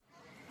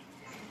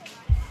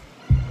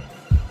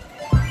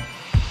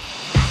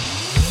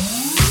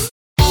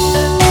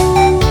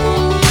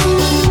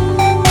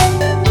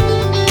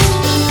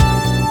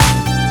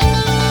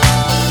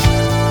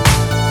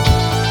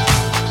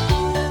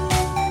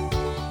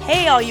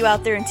Hey, all you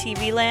out there in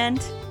TV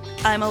land.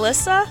 I'm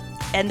Alyssa,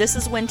 and this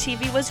is When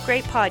TV Was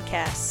Great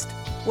podcast,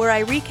 where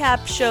I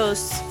recap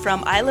shows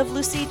from I Love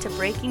Lucy to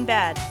Breaking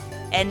Bad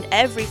and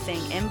everything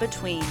in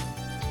between.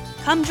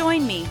 Come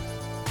join me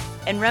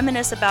and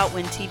reminisce about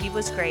when TV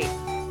was great.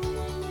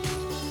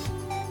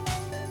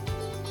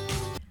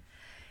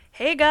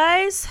 Hey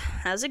guys,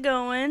 how's it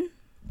going?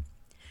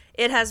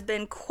 It has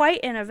been quite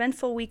an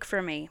eventful week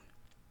for me.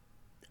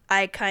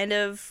 I kind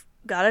of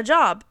got a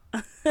job.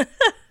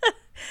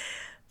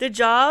 The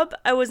job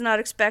I was not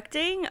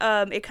expecting,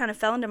 it kind of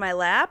fell into my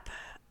lap.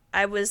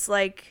 I was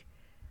like,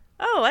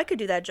 oh, I could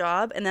do that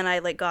job. And then I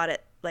got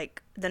it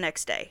the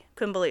next day.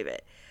 Couldn't believe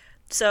it.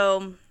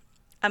 So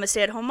I'm a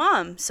stay-at-home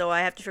mom, so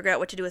I have to figure out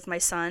what to do with my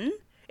son.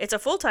 It's a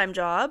full-time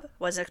job.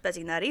 Wasn't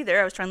expecting that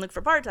either. I was trying to look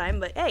for part-time,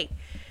 but hey,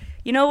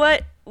 you know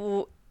what?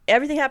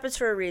 Everything happens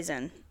for a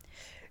reason.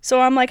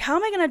 So I'm like, how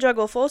am I going to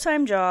juggle a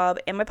full-time job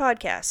and my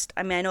podcast?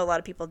 I mean, I know a lot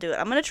of people do it.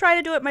 I'm going to try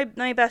to do it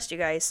my best, you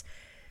guys.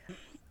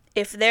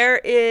 If there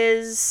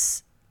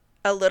is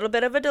a little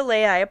bit of a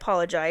delay, I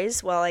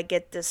apologize while I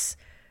get this.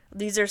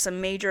 These are some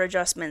major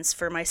adjustments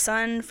for my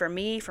son, for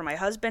me, for my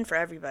husband, for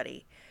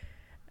everybody.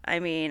 I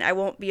mean, I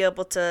won't be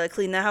able to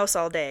clean the house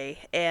all day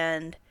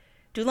and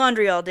do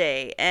laundry all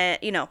day, and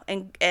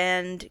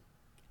and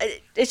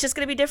it's just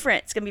going to be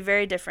different. It's going to be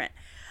very different.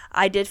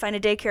 I did find a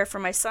daycare for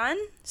my son,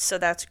 so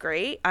that's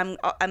great. I'm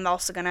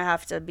also going to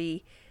have to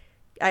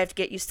I have to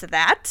get used to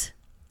that.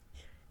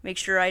 Make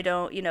sure I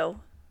don't,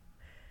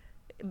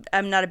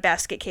 I'm not a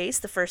basket case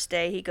the first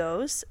day he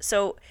goes.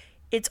 So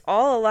it's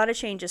all a lot of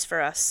changes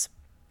for us.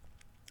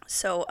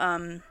 So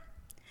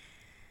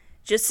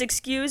just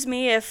excuse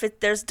me if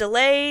there's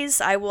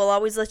delays. I will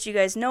always let you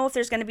guys know if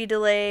there's going to be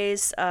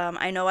delays.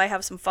 I know I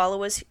have some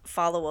followers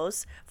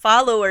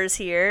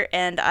here,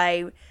 and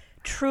I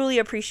truly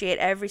appreciate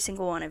every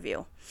single one of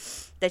you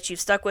that you've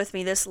stuck with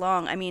me this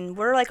long. I mean,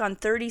 we're on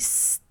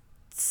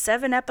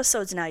 37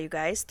 episodes now, you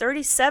guys.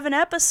 37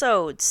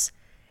 episodes.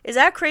 Is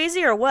that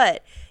crazy or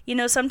what?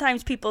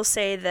 Sometimes people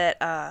say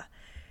that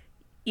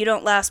you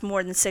don't last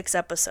more than 6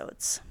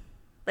 episodes.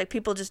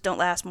 People just don't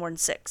last more than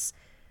 6.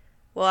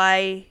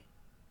 Well,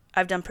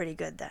 I've done pretty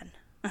good then.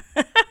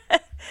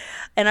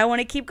 And I want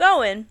to keep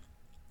going.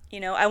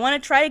 I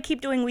want to try to keep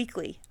doing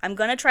weekly. I'm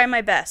going to try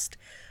my best.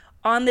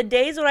 On the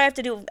days when I have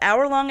to do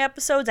hour-long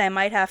episodes, I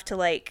might have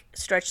to,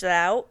 stretch that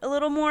out a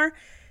little more.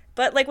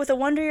 But, with a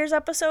Wonder Years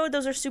episode,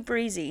 those are super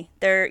easy.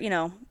 They're,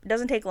 it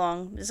doesn't take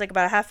long. It's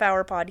about a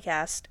half-hour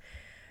podcast.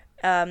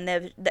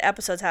 The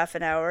episode's half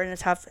an hour, and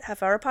it's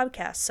half-hour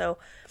podcast. So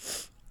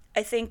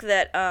I think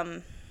that,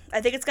 I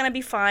think it's going to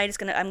be fine.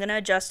 I'm going to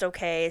adjust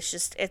okay. It's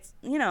just going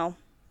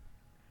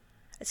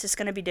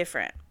to be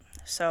different.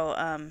 So,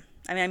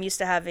 I'm used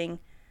to having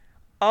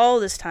all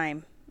this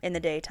time in the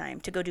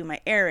daytime to go do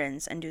my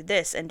errands and do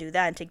this and do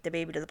that and take the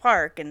baby to the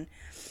park and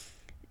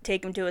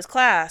take him to his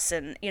class.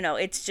 And,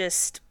 it's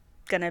just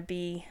going to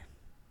be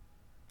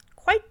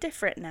quite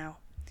different now.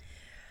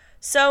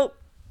 So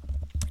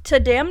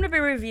today I'm going to be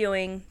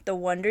reviewing The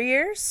Wonder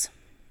Years,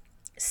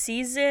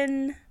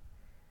 season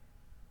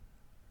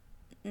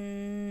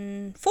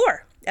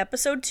 4,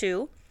 episode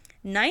 2,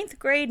 Ninth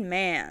Grade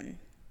Man.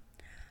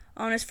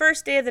 On his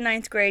first day of the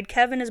 9th grade,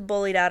 Kevin is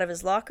bullied out of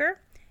his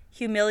locker,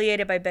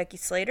 humiliated by Becky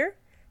Slater,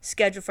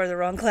 scheduled for the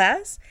wrong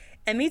class,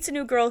 and meets a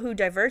new girl who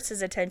diverts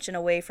his attention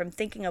away from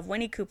thinking of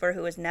Winnie Cooper,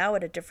 who is now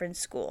at a different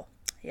school.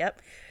 Yep.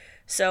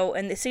 So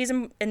in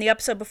the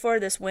episode before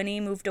this, Winnie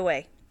moved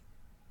away.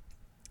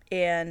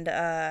 And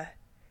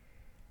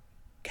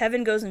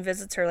Kevin goes and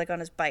visits her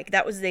on his bike.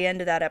 That was the end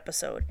of that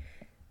episode.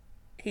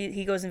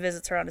 He goes and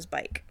visits her on his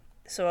bike.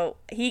 So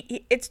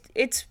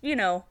it's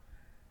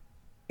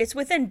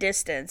within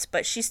distance,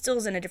 but she still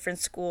is in a different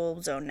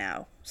school zone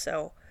now.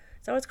 So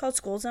is that what it's called?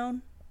 School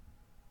zone?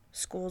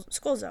 School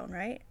zone,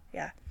 right?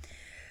 Yeah.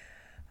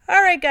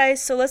 All right,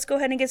 guys. So let's go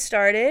ahead and get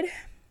started.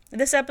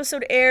 This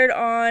episode aired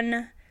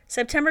on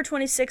September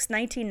 26,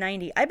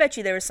 1990. I bet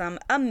you there was some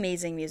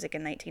amazing music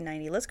in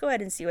 1990. Let's go ahead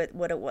and see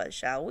what it was,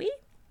 shall we?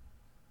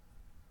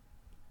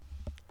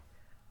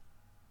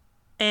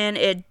 And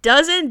it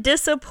doesn't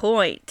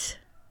disappoint.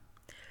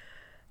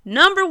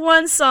 Number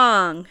 1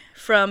 song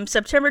from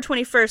September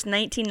 21st,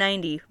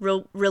 1990,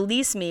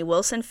 Release Me,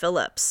 Wilson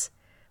Phillips.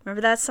 Remember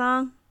that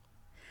song?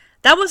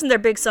 That wasn't their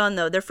big song,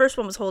 though. Their first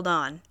one was Hold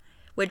On,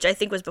 which I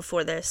think was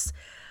before this.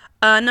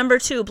 Number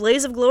 2,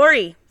 Blaze of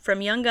Glory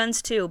from Young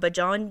Guns 2 by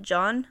John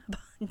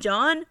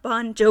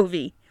Bon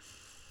Jovi.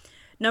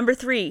 Number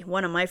 3,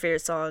 one of my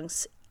favorite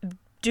songs,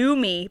 Do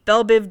Me,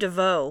 Belle Biv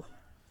DeVoe.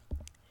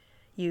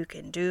 You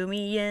can do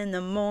me in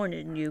the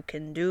morning, you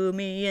can do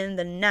me in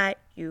the night,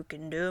 you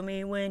can do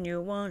me when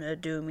you want to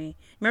do me.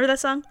 Remember that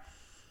song?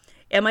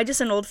 Am I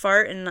just an old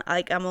fart and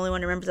I'm the only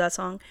one who remembers that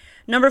song?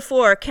 Number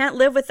 4, Can't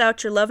Live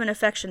Without Your Love and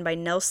Affection by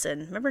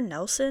Nelson. Remember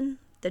Nelson?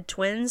 The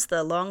twins,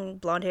 the long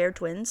blonde-haired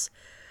twins.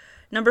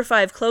 Number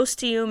 5, Close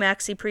to You,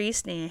 Maxi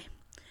Priest. Nah.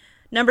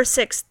 Number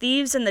 6,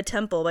 Thieves in the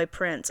Temple by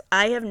Prince.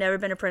 I have never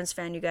been a Prince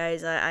fan, you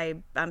guys.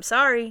 I'm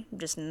sorry. I'm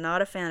just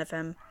not a fan of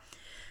him.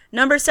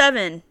 Number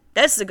 7,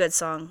 That's a good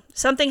song.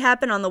 Something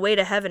Happened on the Way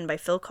to Heaven by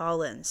Phil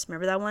Collins.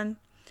 Remember that one?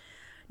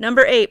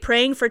 Number 8,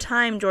 Praying for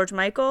Time, George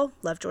Michael.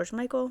 Love George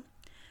Michael.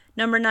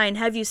 Number 9,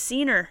 Have You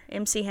Seen Her,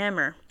 MC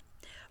Hammer.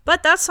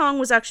 But that song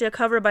was actually a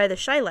cover by the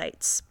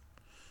Shy-Lights,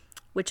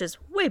 which is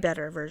way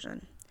better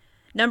version.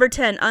 Number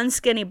 10,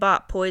 Unskinny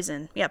Bop,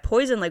 Poison. Yeah,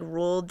 Poison like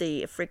ruled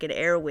the freaking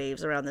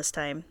airwaves around this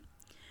time.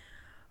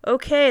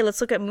 Okay,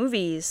 let's look at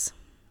movies.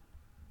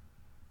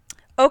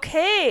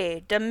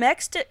 Okay,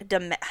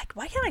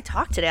 why can't I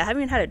talk today? I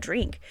haven't even had a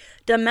drink.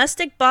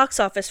 Domestic box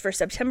office for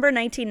September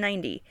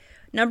 1990.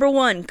 Number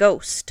 1,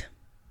 Ghost.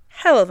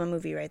 Hell of a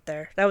movie right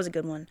there. That was a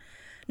good one.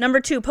 Number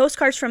 2,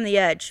 Postcards from the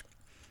Edge.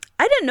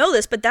 I didn't know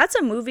this, but that's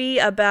a movie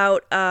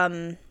about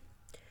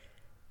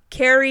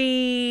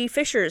Carrie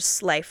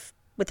Fisher's life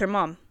with her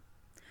mom.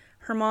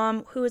 Her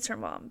mom, who is her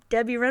mom?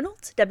 Debbie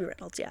Reynolds? Debbie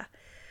Reynolds, yeah.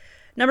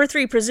 Number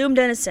 3, Presumed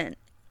Innocent.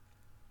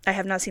 I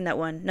have not seen that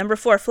one. Number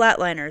 4,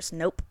 Flatliners.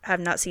 Nope,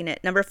 have not seen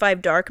it. Number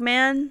 5,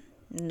 Darkman.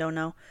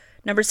 No.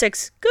 Number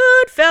 6,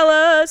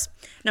 Goodfellas.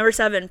 Number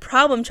 7,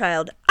 Problem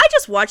Child. I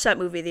just watched that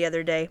movie the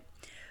other day.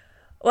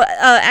 Well,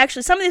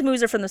 actually, some of these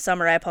movies are from the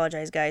summer. I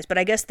apologize, guys, but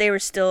I guess they were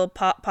still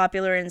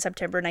popular in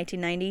September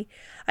 1990.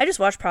 I just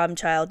watched Problem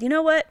Child. You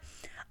know what?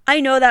 I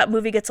know that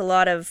movie gets a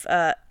lot of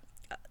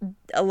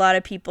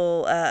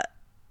people.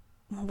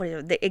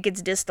 It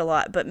gets dissed a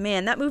lot, but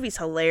man, that movie's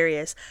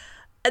hilarious.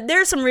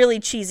 There's some really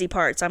cheesy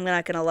parts, I'm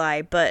not gonna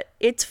lie, but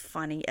it's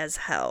funny as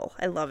hell.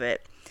 I love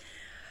it.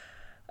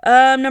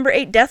 Number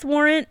 8, Death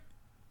Warrant.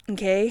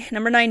 Okay.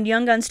 Number 9,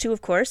 Young Guns 2,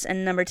 of course.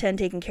 And number 10,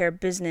 Taking Care of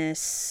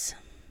Business.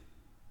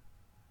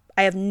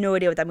 I have no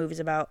idea what that movie's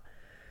about.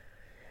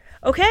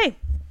 Okay.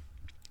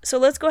 So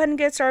let's go ahead and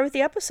get started with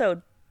the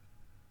episode.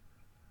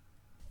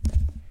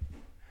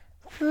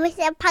 With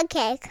a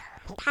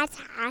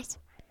podcast.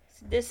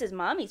 This is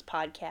Mommy's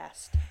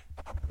podcast.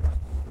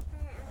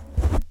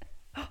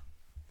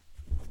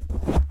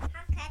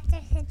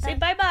 Say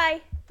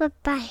bye-bye.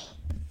 Bye-bye.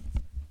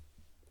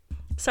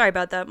 Sorry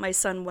about that. My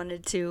son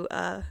wanted to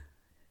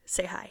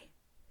say hi.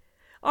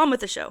 On with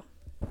the show.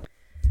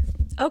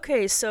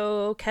 Okay,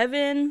 so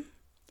Kevin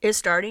is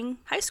starting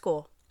high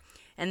school.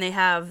 And they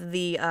have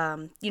the,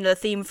 the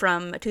theme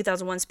from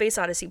 2001 Space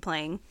Odyssey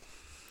playing.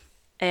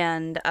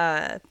 And,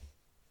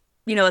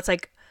 it's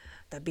like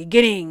the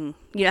beginning.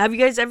 Have you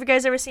guys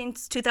ever seen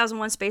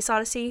 2001 Space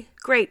Odyssey?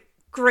 Great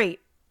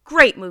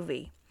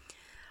movie.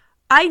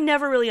 I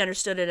never really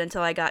understood it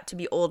until I got to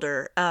be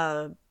older.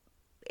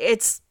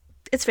 It's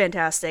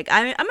fantastic.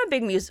 I'm a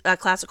big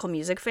classical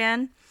music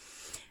fan,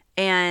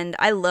 and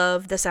I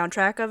love the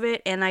soundtrack of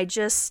it. And I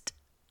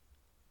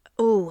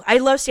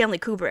love Stanley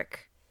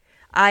Kubrick.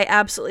 I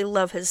absolutely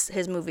love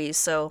his movies.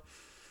 So,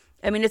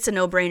 it's a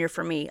no-brainer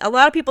for me. A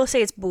lot of people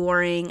say it's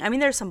boring.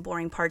 There's some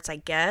boring parts, I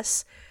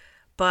guess,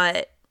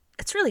 but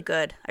it's really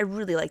good. I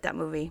really like that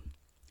movie.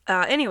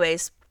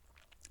 Anyways.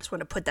 Just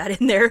want to put that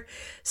in there.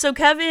 So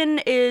Kevin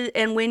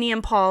and Winnie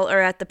and Paul are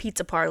at the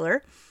pizza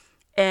parlor,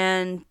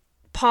 and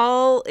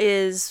Paul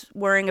is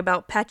worrying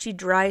about patchy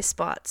dry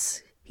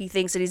spots. He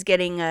thinks that he's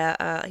getting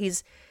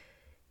it's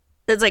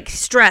like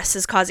stress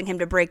is causing him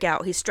to break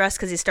out. He's stressed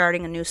because he's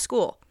starting a new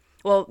school.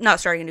 Well, not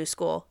starting a new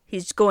school.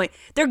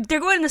 They're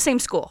going to the same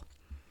school.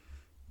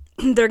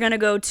 They're going to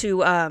go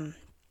to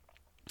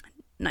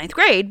ninth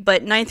grade,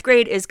 but ninth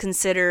grade is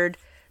considered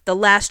the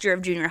last year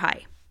of junior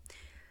high.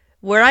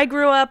 Where I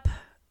grew up,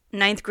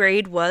 ninth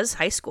grade was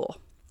high school.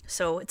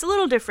 So it's a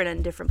little different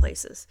in different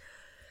places.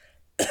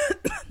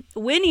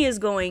 Winnie is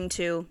going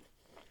to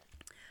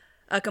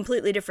a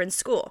completely different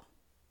school.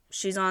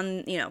 She's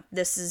on,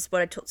 this is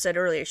what I said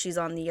earlier. She's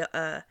on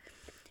the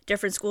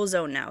different school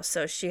zone now.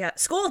 So she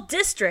has school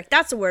district.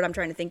 That's the word I'm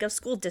trying to think of.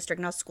 School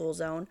district, not school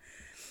zone.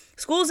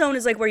 School zone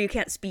is like where you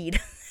can't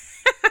speed.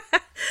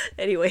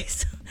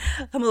 Anyways,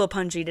 I'm a little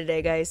punchy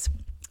today, guys.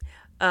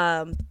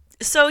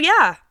 So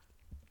yeah.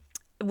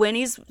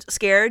 Winnie's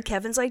scared.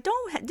 Kevin's like,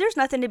 there's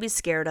nothing to be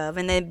scared of.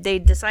 And they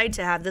decide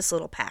to have this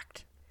little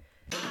pact.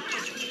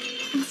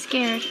 I'm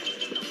scared.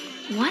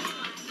 What?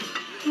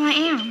 Well, I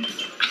am.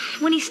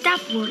 Winnie, stop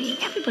worrying.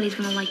 Everybody's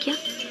gonna like you.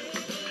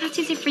 That's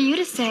easy for you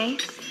to say.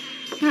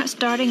 You're not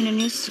starting in a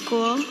new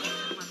school.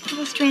 All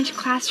those strange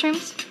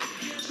classrooms.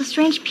 Those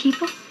strange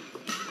people.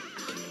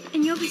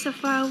 And you'll be so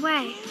far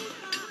away.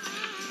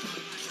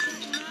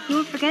 You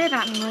won't forget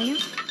about me, will you?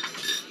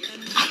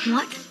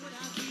 What?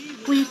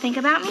 Will you think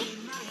about me?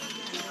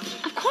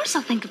 Of course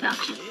I'll think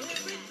about you.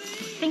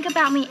 Think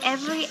about me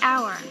every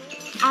hour,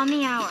 on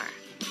the hour.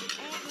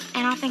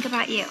 And I'll think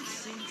about you.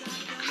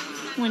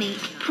 Winnie,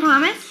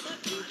 promise?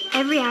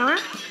 Every hour?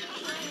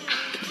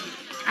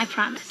 I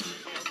promise.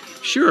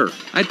 Sure,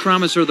 I'd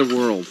promise her the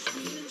world.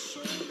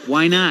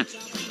 Why not?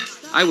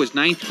 I was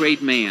ninth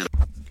grade man.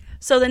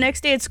 So the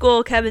next day at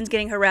school, Kevin's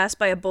getting harassed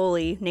by a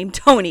bully named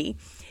Tony.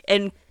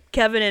 And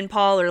Kevin and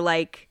Paul are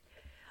like,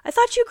 I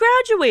thought you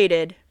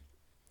graduated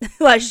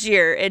last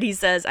year. And he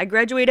says, I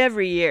graduate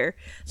every year.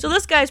 So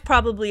this guy's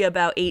probably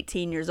about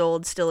 18 years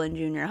old, still in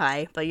junior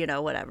high, but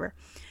whatever.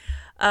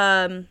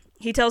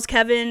 He tells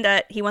Kevin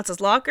that he wants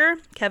his locker.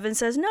 Kevin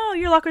says, no,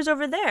 your locker's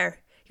over there.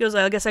 He He goes,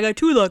 I guess I got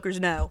 2 lockers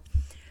now.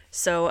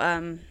 So,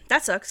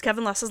 that sucks.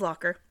 Kevin lost his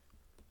locker.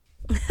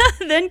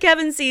 Then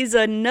Kevin sees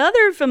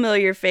another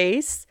familiar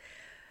face,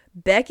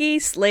 Becky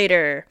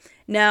Slater.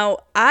 Now,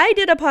 I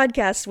did a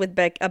podcast with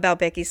about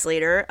Becky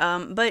Slater,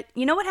 but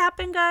you know what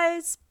happened,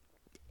 guys?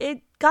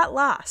 It got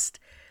lost.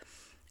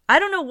 I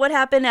don't know what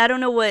happened. I don't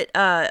know what,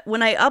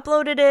 when I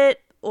uploaded it,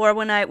 or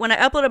when I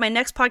uploaded my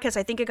next podcast,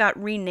 I think it got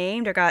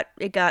renamed, or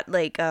it got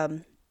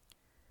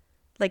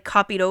like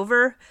copied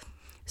over.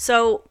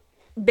 So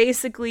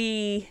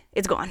basically,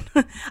 it's gone.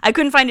 I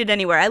couldn't find it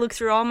anywhere. I looked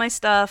through all my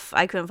stuff.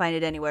 I couldn't find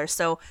it anywhere.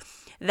 So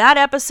that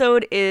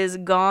episode is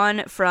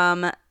gone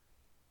from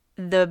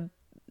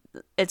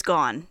it's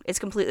gone. It's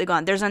completely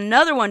gone. There's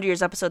another Wonder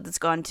Years episode that's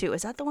gone too.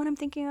 Is that the one I'm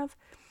thinking of?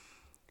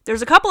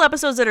 There's a couple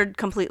episodes that are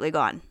completely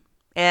gone,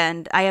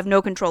 and I have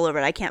no control over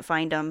it. I can't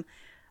find them.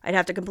 I'd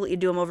have to completely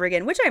do them over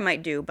again, which I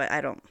might do, but I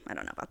don't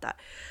know about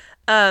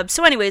that.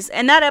 So anyways,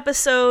 in that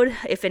episode,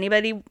 if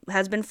anybody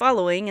has been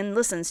following and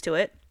listens to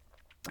it,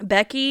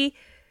 Becky,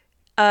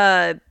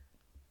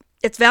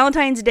 it's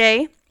Valentine's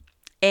Day,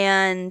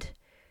 and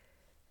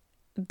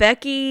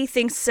Becky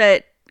thinks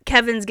that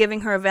Kevin's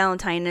giving her a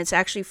Valentine, and it's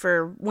actually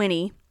for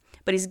Winnie,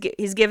 but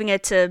he's giving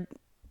it to,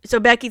 so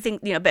Becky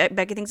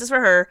Becky thinks it's for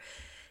her.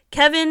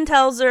 Kevin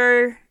tells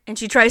her, and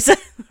she tries to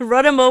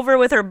run him over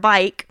with her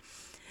bike,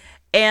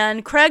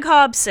 and Craig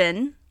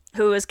Hobson,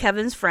 who is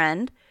Kevin's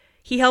friend,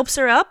 he helps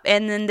her up,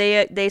 and then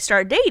they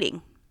start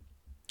dating.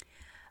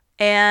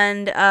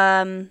 And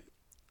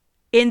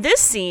in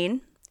this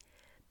scene,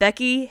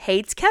 Becky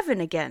hates Kevin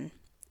again.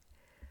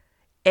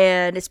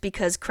 And it's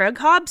because Craig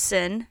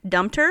Hobson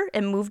dumped her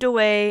and moved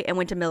away and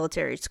went to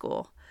military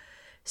school.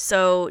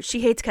 So she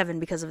hates Kevin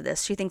because of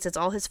this. She thinks it's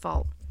all his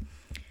fault.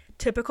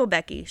 Typical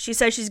Becky. She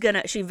says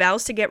she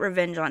vows to get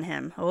revenge on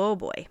him. Oh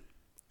boy.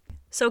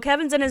 So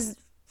Kevin's in his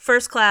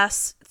first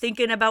class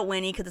thinking about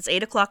Winnie because it's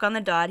 8 o'clock on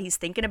the dot. He's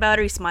thinking about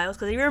her. He smiles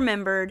because he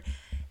remembered.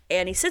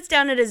 And he sits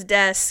down at his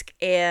desk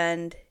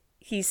and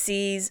he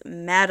sees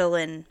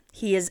Madeline.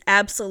 He is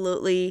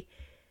absolutely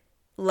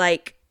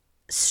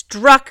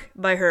struck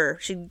by her.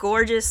 She's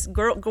gorgeous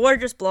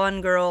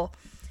blonde girl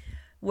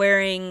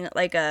wearing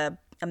a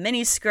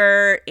mini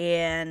skirt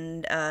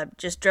and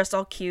just dressed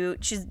all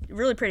cute. She's a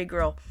really pretty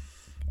girl.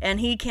 And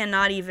he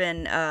cannot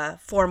even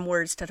form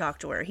words to talk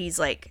to her.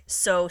 He's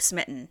so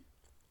smitten.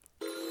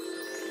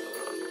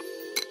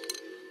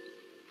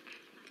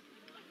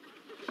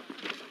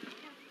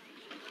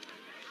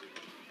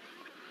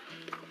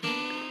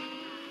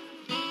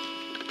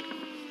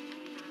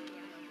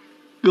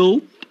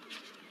 Go.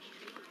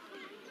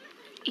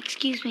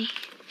 Excuse me.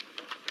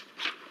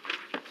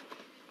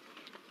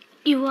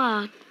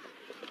 You,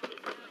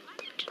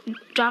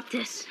 dropped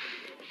this.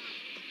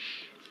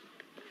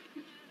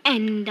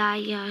 And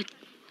I,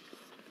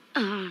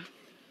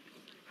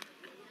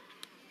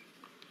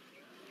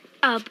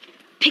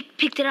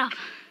 picked it up.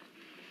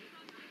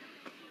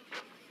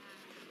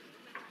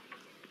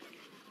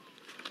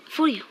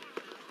 For you.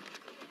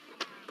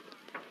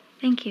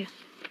 Thank you.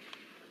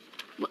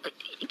 Well,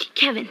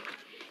 Kevin.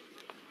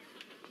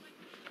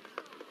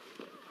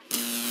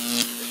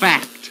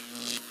 Fact.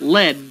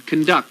 Lead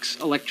conducts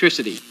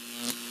electricity.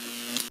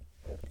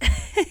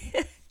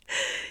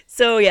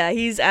 So yeah,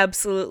 he's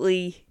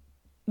absolutely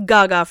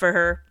gaga for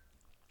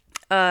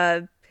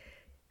her.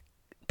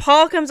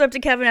 Paul comes up to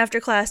Kevin after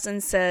class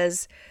and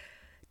says,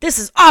 "This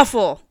is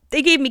awful.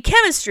 They gave me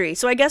chemistry."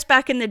 So I guess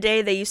back in the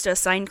day they used to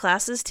assign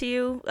classes to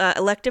you,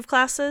 elective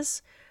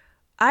classes.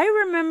 I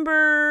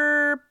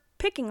remember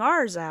picking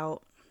ours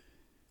out.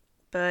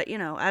 But,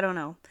 I don't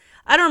know.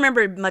 I don't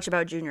remember much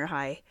about junior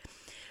high.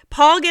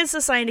 Paul gets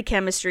assigned to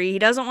chemistry. He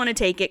doesn't want to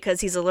take it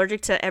because he's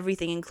allergic to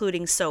everything,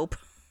 including soap.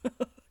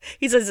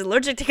 He says he's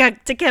allergic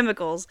to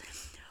chemicals.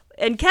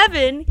 And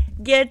Kevin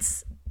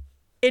gets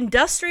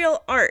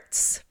industrial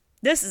arts.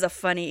 This is a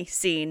funny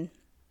scene.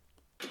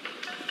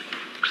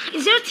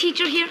 Is there a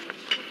teacher here?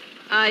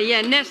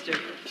 Yeah, Nestor.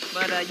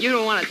 But you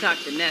don't want to talk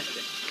to Nestor.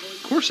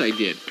 Of course I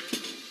did.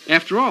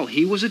 After all,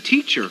 he was a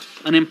teacher,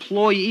 an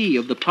employee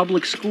of the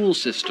public school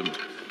system.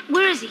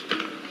 Where is he?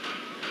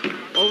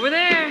 Over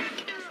there.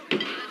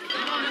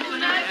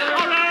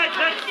 All right,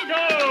 let's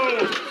go.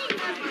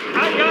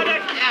 I got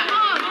it.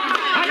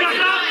 I got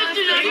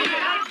it.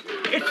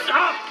 It's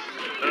up.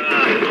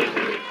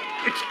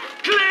 It's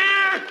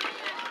clear.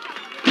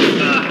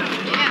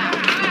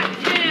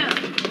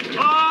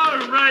 All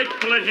right,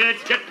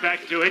 bulletheads, get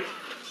back to it.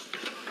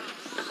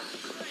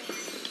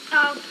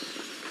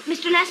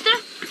 Mr. Nestor?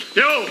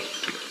 Yo,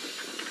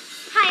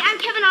 Hi, I'm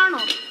Kevin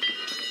Arnold.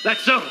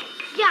 that's so.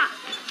 Yeah,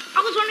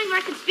 I was wondering if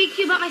I could speak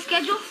to you about my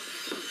schedule.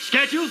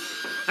 Schedule?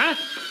 Huh?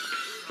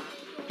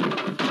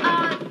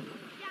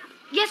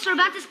 Yes, sir,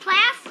 about this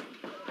class?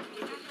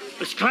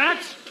 This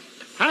class?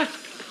 Huh?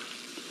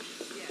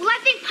 Well, I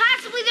think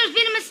possibly there's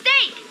been a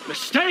mistake.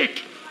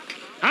 Mistake?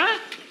 Huh?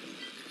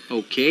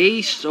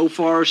 Okay, so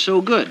far so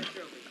good.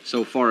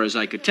 So far as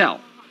I could tell.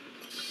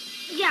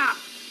 Yeah.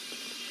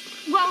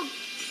 Well,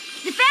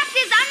 the fact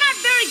is I'm not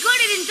very good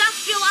at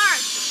industrial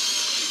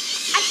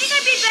arts. I think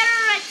I'd be better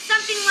at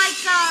something like,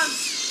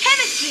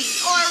 chemistry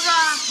or,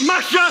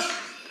 Masha!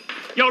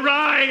 Your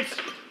eyes!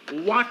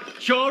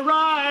 Watch your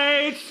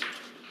eyes!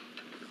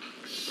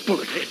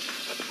 Bullet hit.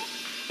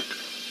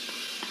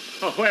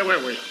 Oh, where were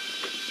we?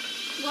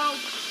 well,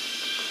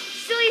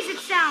 silly as it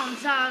sounds,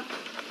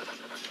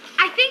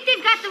 I think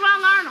they've got the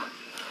wrong Arnold.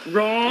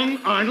 Wrong,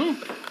 Arnold?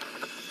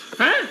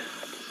 Huh?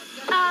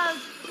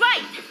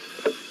 Right.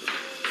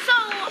 So,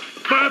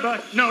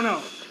 Berber,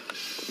 no.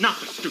 Not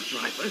the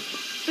screwdriver.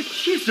 The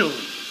chisel.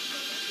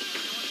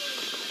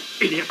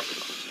 Idiot.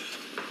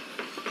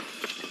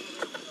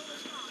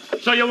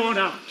 So you want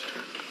out?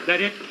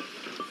 That it?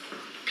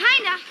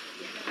 kinda.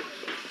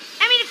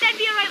 I mean, if that'd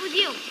be all right with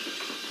you.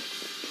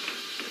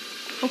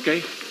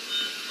 Okay.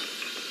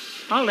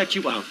 I'll let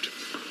you out.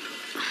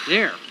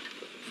 There.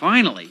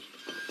 Finally.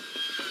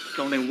 It's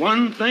only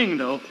one thing,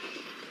 though.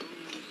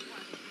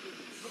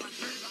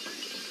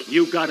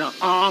 You gotta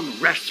arm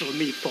wrestle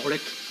me for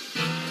it.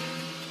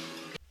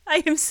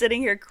 I am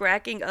sitting here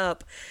cracking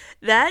up.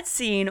 That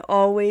scene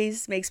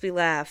always makes me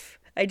laugh.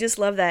 I just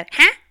love that.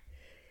 Huh?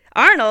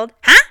 Arnold?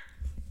 Huh?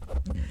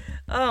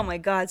 Oh my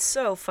God,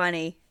 so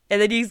funny. And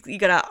then you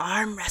gotta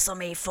arm wrestle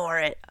me for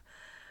it.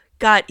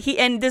 God,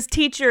 and this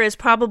teacher is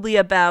probably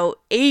about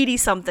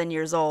 80-something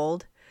years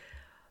old.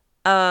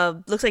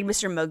 Looks like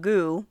Mr.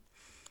 Magoo.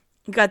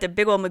 Got the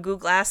big old Magoo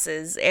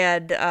glasses.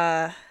 And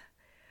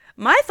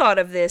my thought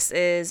of this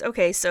is,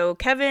 okay, so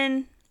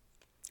Kevin,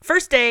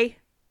 first day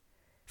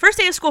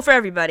of school for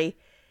everybody.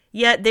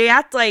 Yet they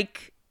act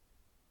like,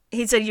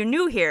 he said, you're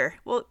new here.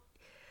 Well,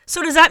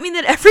 so does that mean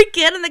that every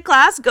kid in the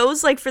class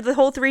goes like for the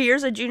whole 3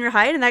 years of junior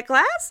high in that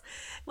class?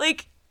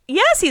 Like,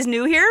 yes, he's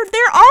new here.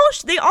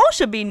 They all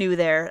should be new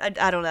there.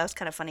 I don't know. It's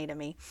kind of funny to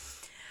me.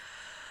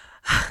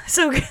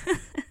 So Kevin's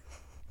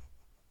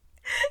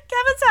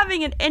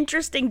having an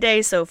interesting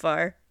day so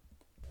far.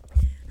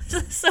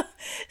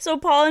 So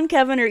Paul and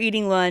Kevin are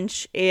eating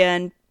lunch,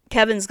 and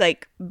Kevin's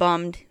like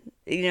bummed.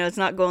 You know, it's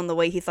not going the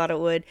way he thought it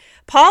would.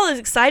 Paul is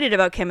excited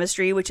about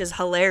chemistry, which is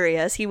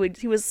hilarious. He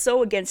was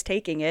so against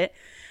taking it.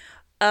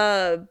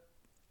 And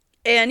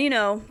you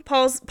know,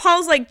 Paul's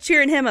like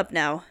cheering him up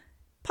now.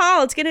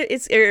 Paul, Kevin,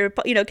 it's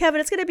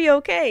gonna be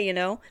okay. You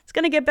know, it's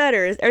gonna get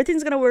better.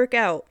 Everything's gonna work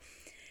out.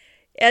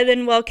 And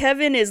then while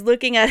Kevin is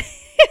looking at,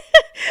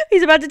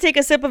 he's about to take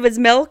a sip of his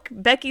milk,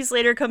 Becky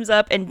Slater comes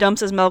up and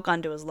dumps his milk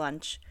onto his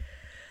lunch.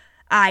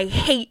 I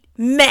hate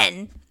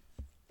men.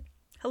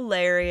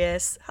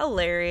 Hilarious.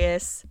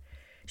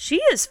 She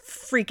is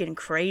freaking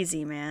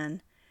crazy,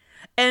 man.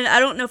 And I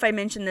don't know if I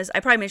mentioned this. I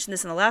probably mentioned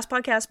this in the last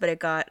podcast, but it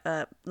got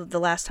the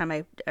last time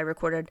I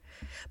recorded.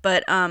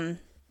 But the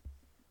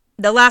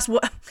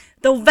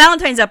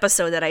Valentine's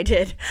episode that I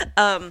did.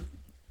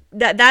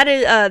 That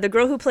is the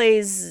girl who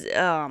plays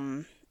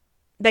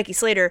Becky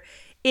Slater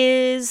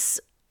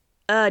is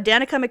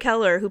Danica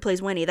McKellar, who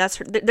plays Winnie.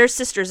 They're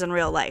sisters in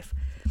real life,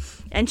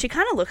 and she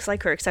kind of looks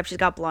like her, except she's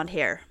got blonde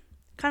hair.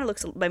 Kind of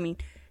looks. I mean,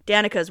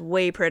 Danica's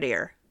way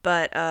prettier,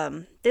 but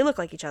they look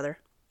like each other.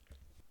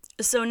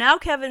 So now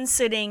Kevin's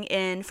sitting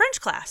in French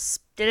class.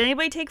 Did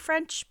anybody take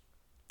French?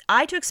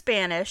 I took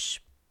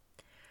Spanish,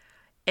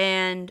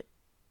 and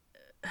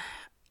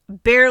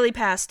barely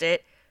passed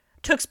it.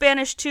 Took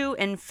Spanish 2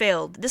 and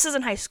failed. This is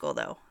in high school,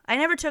 though. I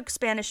never took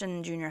Spanish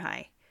in junior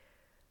high.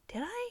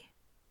 Did I?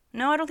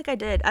 No, I don't think I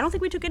did. I don't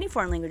think we took any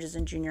foreign languages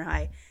in junior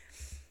high.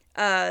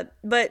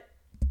 But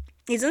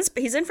he's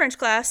in French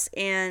class,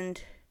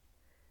 and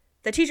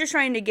the teacher's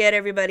trying to get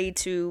everybody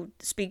to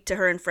speak to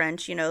her in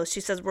French. You know,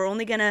 she says we're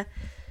only gonna,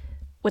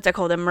 what's that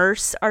called,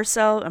 immersion,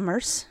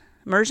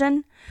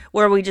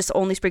 where we just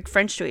only speak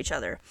French to each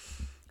other.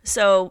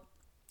 So,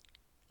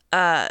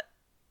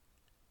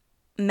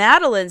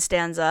 Madeline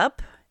stands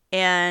up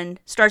and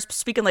starts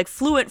speaking like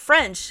fluent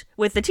French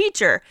with the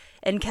teacher.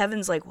 And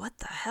Kevin's like, what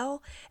the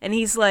hell? And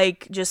he's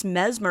like just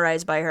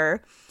mesmerized by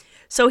her.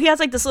 So he has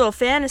like this little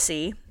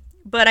fantasy,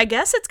 but I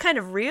guess it's kind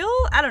of real.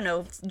 I don't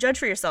know. Judge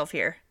for yourself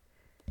here.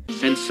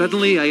 And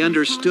suddenly I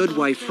understood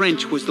why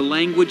French was the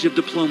language of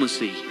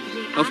diplomacy,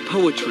 of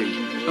poetry,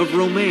 of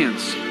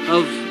romance,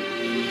 of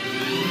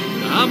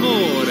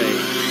amore.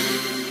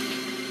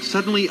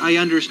 Suddenly I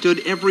understood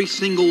every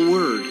single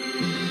word.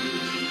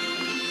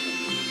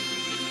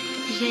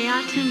 J'ai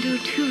attendu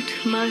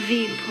toute ma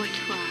vie pour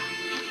toi.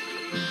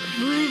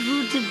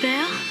 Voulez-vous de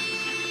beurre?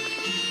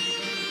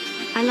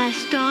 À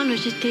l'instant où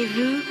je t'ai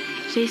vu,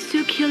 j'ai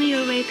su qu'il n'y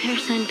aurait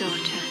personne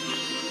d'autre.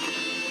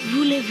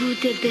 Voulez-vous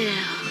de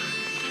beurre?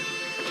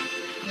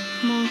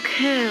 Mon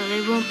cœur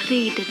est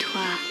rempli de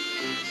toi.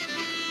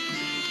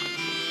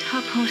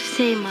 Ta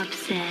pensée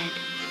m'obsède.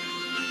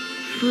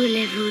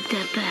 Voulez-vous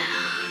de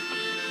beurre?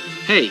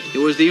 Hey, it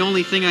was the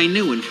only thing I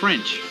knew in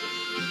French.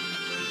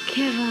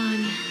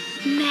 Kevin.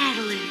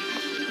 Madeline.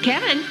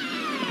 Kevin?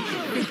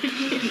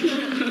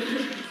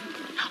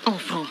 En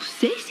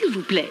français, s'il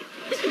vous plaît.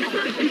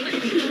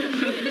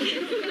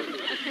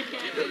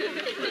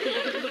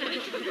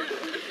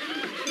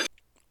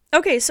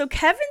 Okay, so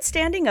Kevin's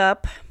standing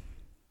up,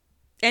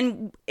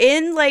 and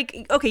in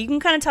like, okay, you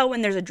can kind of tell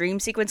when there's a dream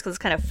sequence because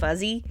it's kind of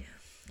fuzzy.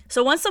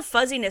 So once the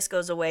fuzziness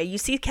goes away, you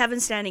see Kevin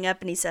standing up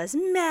and he says,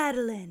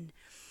 Madeline.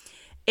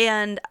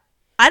 And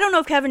I don't know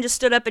if Kevin just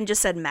stood up and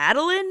just said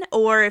Madeline,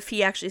 or if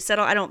he actually said,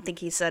 I don't think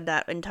he said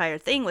that entire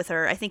thing with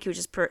her. I think he was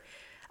just,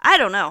 I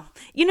don't know.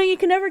 You know, you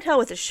can never tell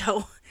with a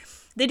show.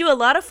 They do a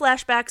lot of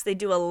flashbacks. They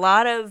do a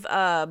lot of,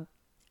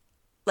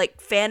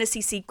 like,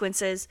 fantasy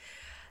sequences.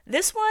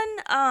 This one,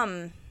 I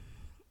don't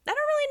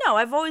really know.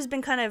 I've always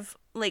been kind of,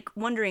 like,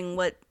 wondering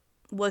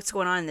what's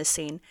going on in this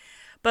scene.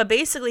 But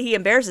basically, he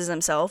embarrasses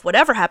himself.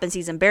 Whatever happens,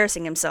 he's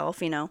embarrassing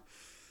himself, you know.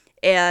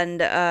 And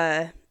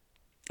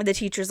the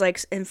teacher's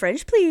like, in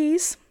French,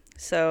 please.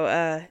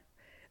 So,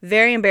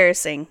 very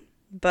embarrassing.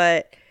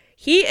 But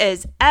he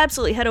is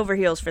absolutely head over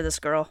heels for this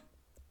girl.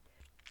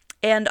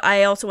 And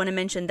I also want to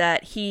mention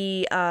that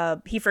he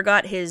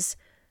forgot his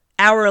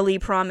hourly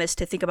promise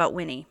to think about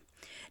Winnie.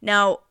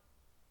 Now,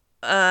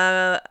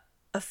 back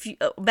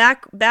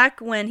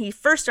when he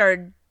first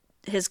started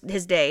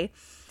his day,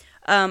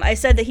 I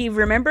said that he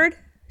remembered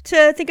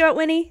to think about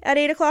Winnie at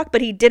 8 o'clock, but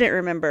he didn't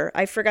remember.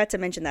 I forgot to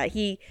mention that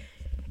it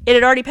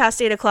had already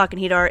passed 8 o'clock,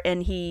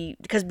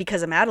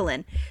 because of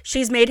Madeline,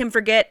 she's made him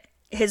forget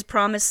his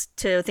promise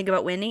to think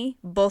about Winnie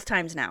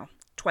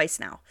twice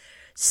now.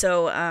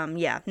 So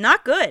yeah,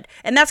 not good.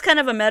 And that's kind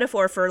of a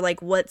metaphor for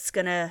like what's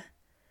to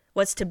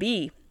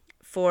be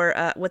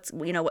for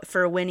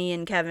for Winnie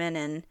and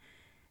Kevin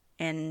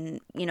and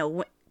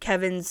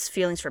Kevin's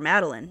feelings for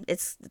Madeline.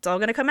 It's all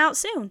gonna come out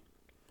soon.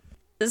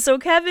 So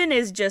Kevin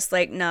is just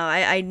like, no,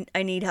 I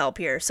need help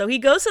here. So he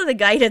goes to the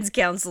guidance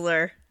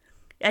counselor.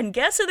 And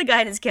guess who the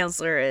guidance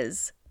counselor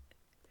is?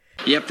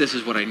 Yep, this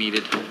is what I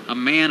needed. A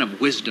man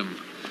of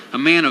wisdom. A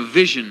man of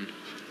vision.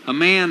 A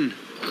man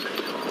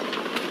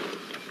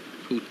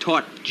who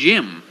taught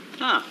Jim.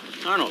 Ah,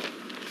 Arnold.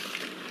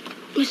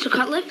 Mr.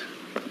 Cutlip?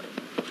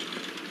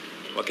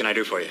 What can I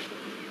do for you?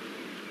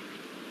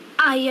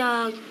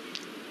 I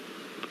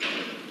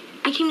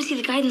came to see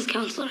the guidance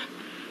counselor.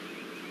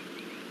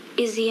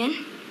 Is he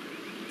in?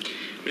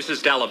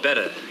 Mrs.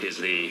 Dalabetta is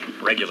the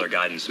regular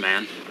guidance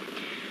man.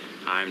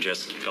 I'm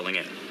just filling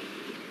in.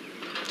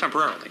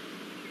 Temporarily.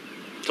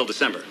 Till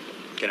December.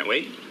 Can it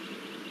wait?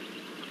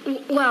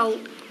 Well,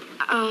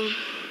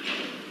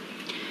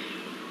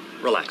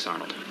 Relax,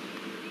 Arnold.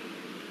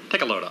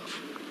 Take a load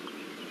off.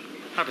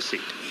 Have a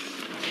seat.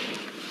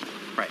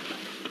 Right.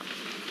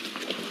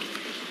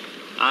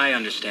 I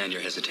understand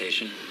your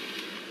hesitation.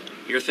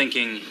 You're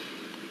thinking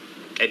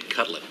Ed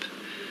Cutlip,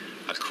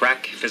 a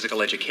crack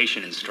physical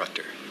education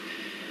instructor.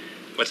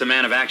 What's a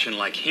man of action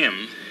like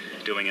him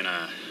doing in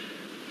a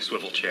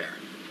swivel chair?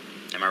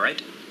 Am I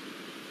right?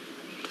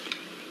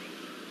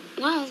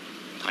 well,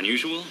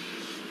 Unusual?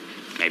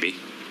 Maybe.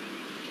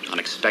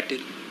 Unexpected?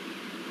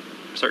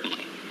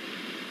 Certainly.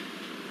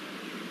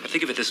 But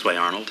think of it this way,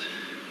 Arnold.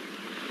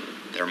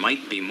 There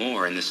might be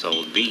more in this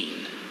old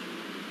bean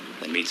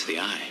than meets the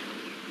eye.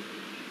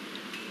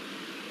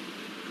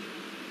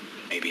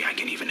 Maybe I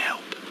can even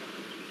help.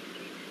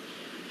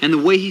 And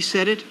the way he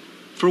said it,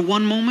 for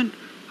one moment,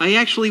 I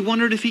actually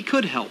wondered if he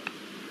could help.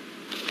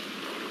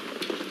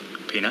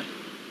 Peanut?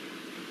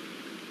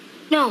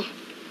 no.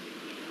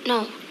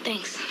 No,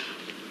 thanks.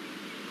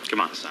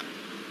 Come on, son.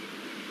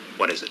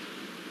 What is it?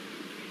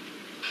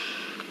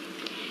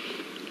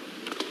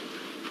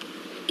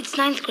 It's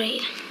 9th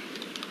grade.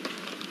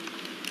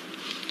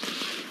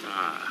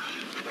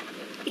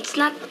 It's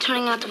not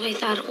turning out the way I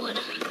thought it would.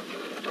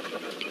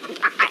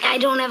 I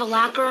don't have a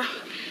locker,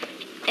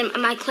 and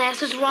my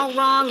classes are all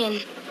wrong,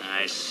 and...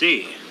 I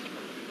see.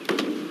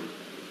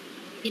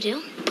 You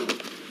do?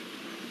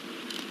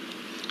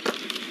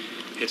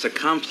 It's a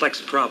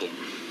complex problem,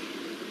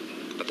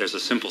 but there's a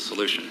simple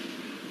solution.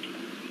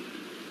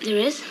 There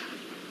is?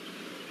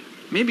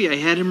 Maybe I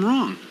had him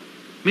wrong.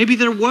 Maybe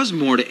there was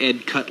more to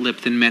Ed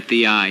Cutlip than met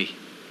the eye.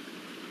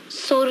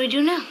 So what do we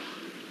do now?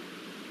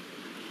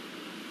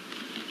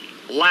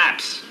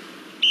 Laps.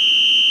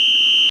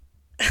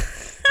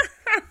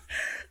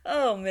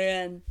 Oh,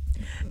 man.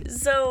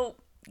 So,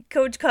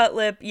 Coach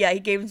Cutlip, yeah, he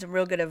gave him some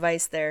real good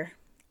advice there.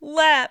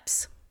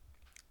 Laps.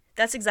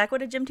 That's exactly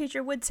what a gym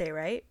teacher would say,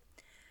 right?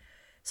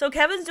 So,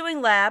 Kevin's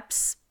doing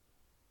laps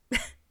in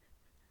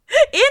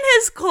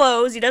his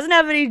clothes. He doesn't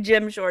have any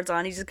gym shorts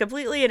on. He's just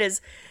completely in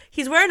his...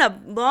 He's wearing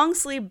a long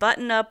sleeve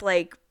button-up,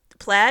 like,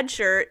 plaid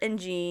shirt and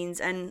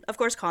jeans and, of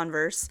course,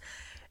 Converse.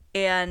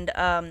 And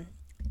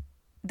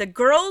the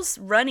girls'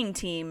 running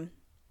team,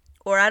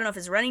 or I don't know if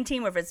it's running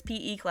team or if it's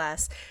PE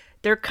class,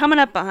 they're coming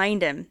up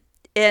behind him.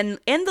 And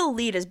in the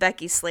lead is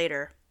Becky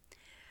Slater.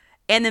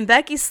 And then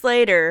Becky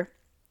Slater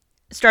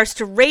starts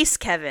to race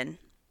Kevin.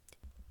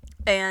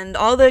 And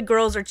all the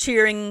girls are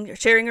cheering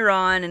her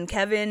on. And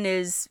Kevin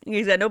he's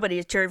got nobody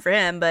is cheering for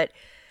him. But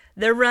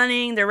they're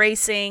running, they're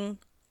racing.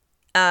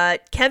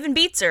 Kevin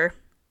beats her.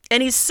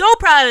 And he's so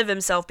proud of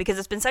himself because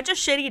it's been such a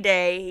shitty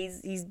day.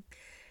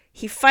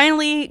 He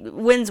finally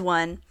wins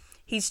one.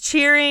 He's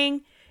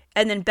cheering.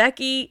 And then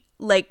Becky,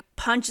 like,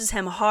 punches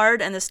him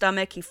hard in the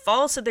stomach. He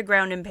falls to the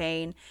ground in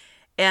pain.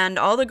 And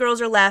all the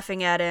girls are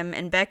laughing at him.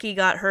 And Becky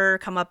got her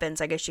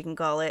comeuppance, I guess you can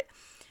call it.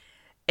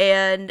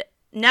 And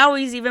now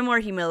he's even more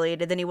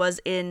humiliated than he was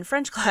in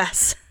French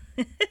class.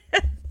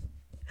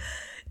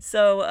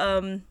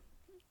 So,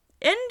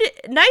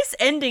 nice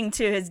ending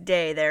to his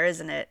day there,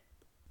 isn't it?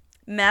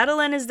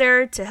 Madeline is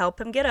there to help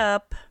him get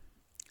up,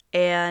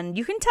 and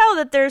you can tell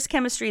that there's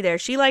chemistry there.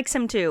 She likes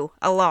him too,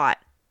 a lot.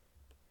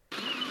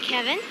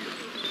 Kevin?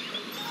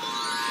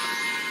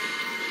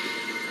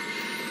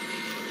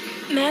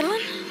 Madeline?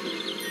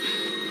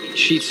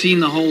 She'd seen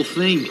the whole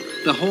thing,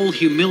 the whole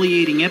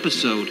humiliating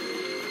episode.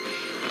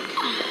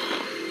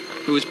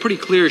 It was pretty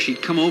clear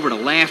she'd come over to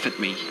laugh at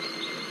me.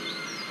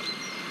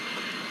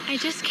 I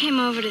just came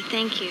over to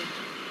thank you.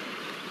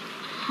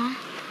 Huh?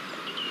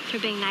 For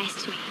being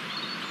nice to me.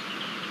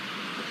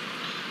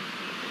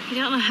 You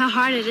don't know how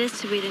hard it is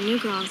to be the new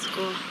girl in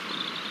school.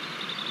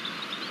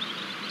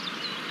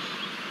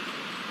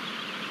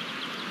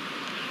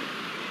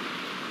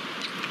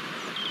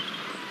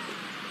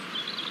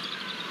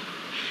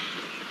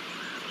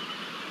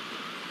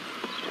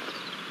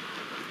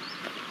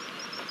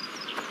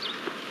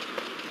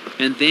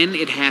 And then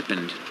it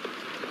happened.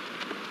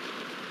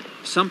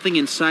 Something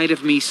inside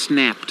of me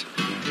snapped.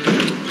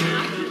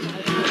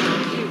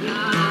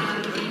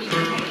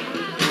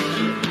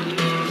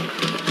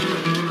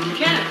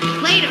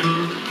 Later.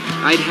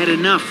 I'd had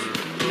enough.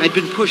 I'd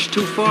been pushed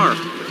too far,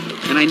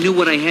 and I knew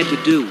what I had to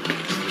do.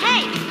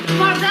 Hey,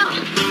 Marvell.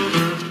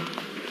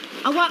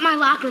 I want my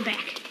locker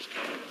back.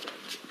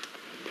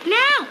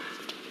 Now.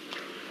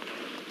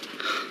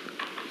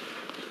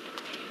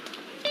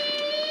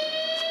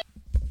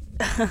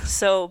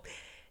 So,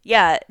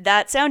 yeah,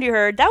 that sound you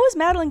heard, that was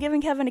Madeline giving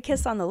Kevin a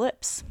kiss on the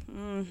lips.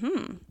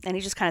 And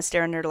he's just kind of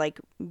staring there like,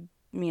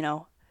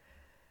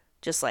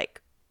 just like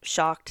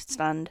shocked,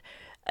 stunned.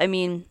 I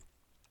mean,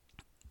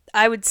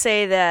 I would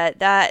say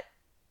that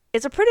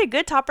it's a pretty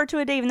good topper to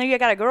a day, even though you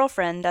got a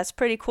girlfriend. That's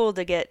pretty cool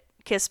to get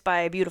kissed by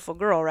a beautiful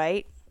girl,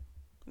 right?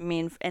 I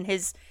mean, in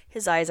his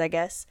eyes, I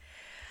guess.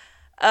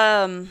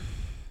 She's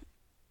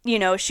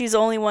the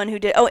only one who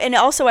did. Oh, and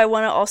also I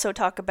want to also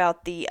talk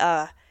about the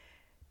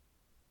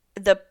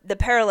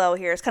parallel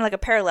here. It's kind of like a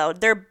parallel.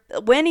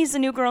 Winnie's the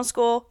new girl in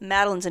school,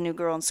 Madeline's a new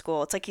girl in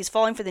school. It's like he's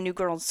falling for the new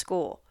girl in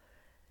school.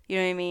 You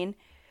know what I mean?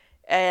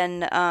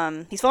 And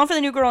he's falling for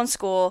the new girl in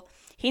school.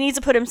 He needs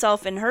to put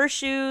himself in her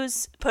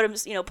shoes, put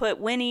himself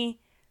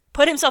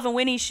in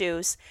Winnie's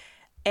shoes,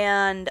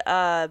 and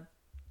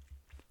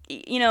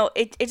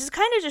it just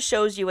kind of just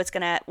shows you what's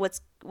gonna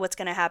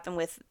happen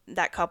with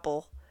that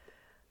couple.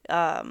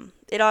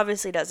 It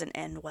obviously doesn't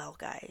end well,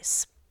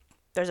 guys.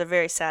 There's a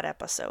very sad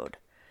episode.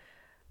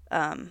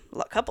 A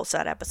couple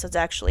sad episodes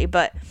actually,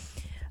 but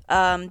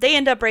they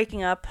end up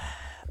breaking up,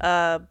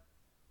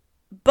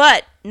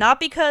 but not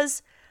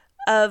because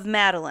of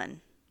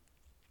Madeline,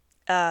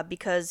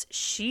 because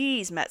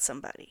she's met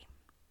somebody.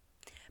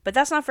 But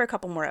that's not for a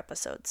couple more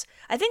episodes.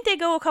 I think they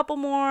go a couple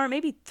more,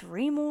 maybe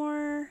 3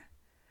 more.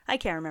 I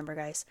can't remember,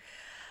 guys.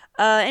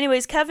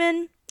 Anyways,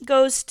 Kevin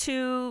goes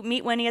to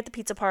meet Winnie at the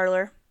pizza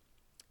parlor,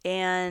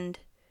 and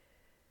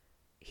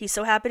he's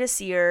so happy to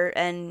see her,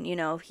 and,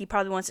 he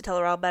probably wants to tell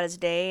her all about his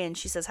day, and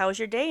she says, "How was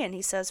your day?" And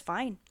he says,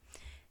 "Fine."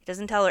 He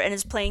doesn't tell her, and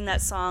is playing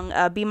that song,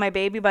 "Be My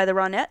Baby" by the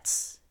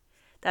Ronettes.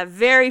 That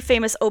very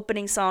famous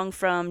opening song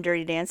from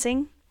Dirty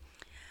Dancing.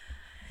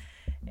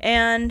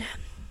 And,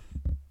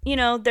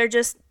 they're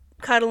just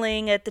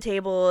cuddling at the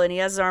table, and he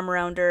has his arm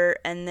around her,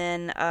 and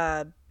then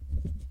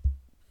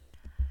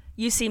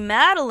you see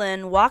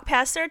Madeline walk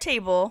past their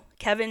table.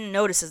 Kevin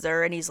notices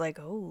her, and he's like,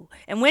 "Oh."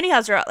 And Winnie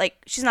has her out, like,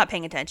 she's not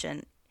paying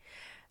attention.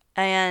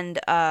 And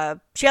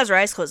she has her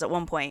eyes closed at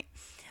one point,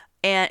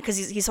 and because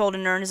he's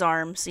holding her in his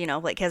arms,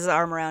 like has his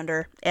arm around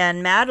her.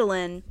 And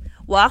Madeline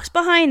walks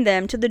behind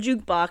them to the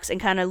jukebox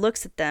and kind of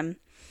looks at them.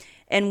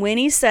 And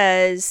Winnie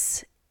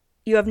says,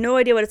 "You have no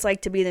idea what it's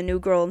like to be the new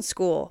girl in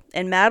school."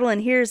 And Madeline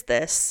hears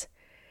this,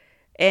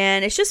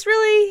 and it's just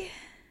really,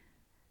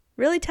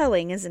 really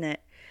telling, isn't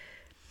it?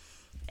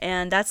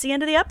 And that's the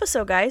end of the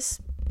episode, guys.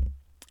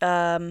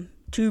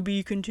 To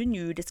be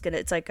continued.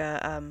 It's like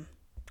a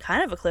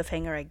kind of a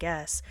cliffhanger, I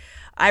guess.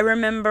 I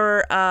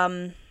remember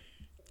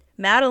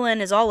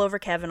Madeline is all over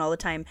Kevin all the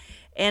time,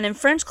 and in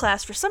French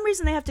class, for some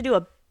reason, they have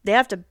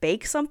to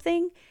bake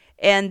something,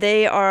 and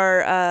they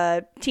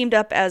are teamed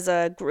up as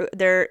a group.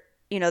 They're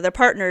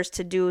partners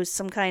to do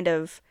some kind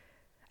of.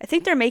 I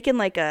think they're making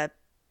like a.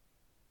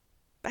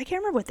 I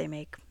can't remember what they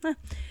make,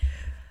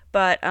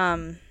 but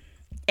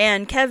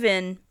and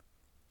Kevin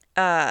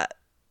has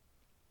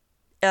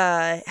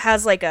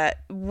like a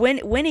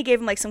Winnie gave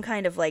him like some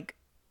kind of like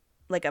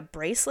a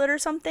bracelet or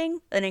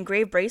something, an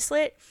engraved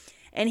bracelet,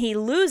 and he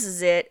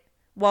loses it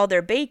while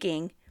they're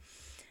baking,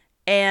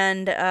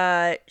 and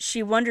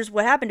she wonders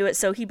what happened to it.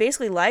 So he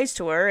basically lies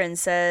to her and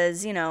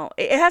says,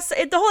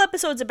 the whole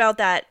episode's about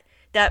that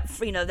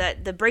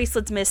the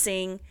bracelet's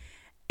missing,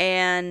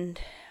 and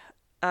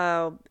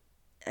yeah,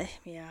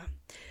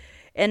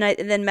 and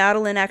then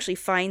Madeline actually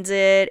finds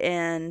it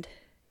and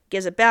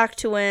gives it back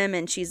to him,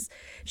 and she's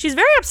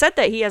very upset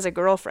that he has a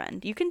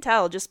girlfriend. You can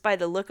tell just by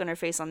the look on her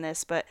face on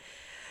this, but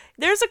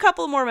there's a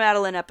couple more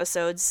Madeline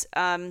episodes.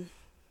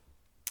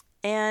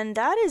 And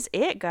that is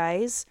it,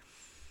 guys.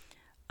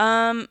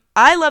 I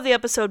love the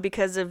episode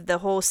because of the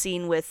whole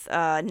scene with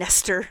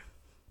Nestor,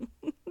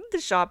 the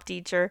shop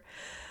teacher.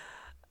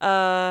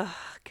 God.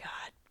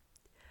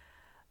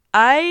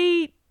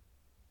 I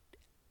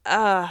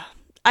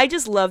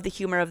just love the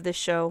humor of this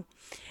show.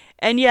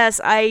 And yes,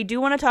 I do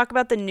want to talk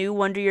about the new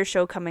Wonder Year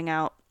show coming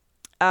out.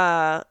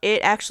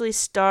 It actually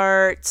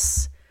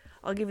starts...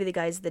 I'll give you the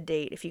guys the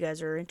date if you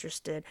guys are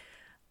interested.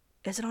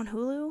 Is it on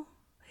Hulu?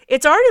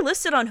 It's already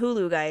listed on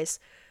Hulu, guys.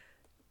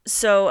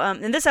 So,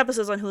 and this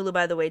episode's on Hulu,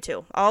 by the way,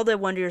 too. All the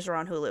Wonder Years are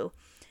on Hulu.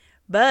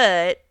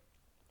 But,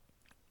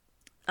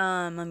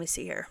 let me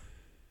see here.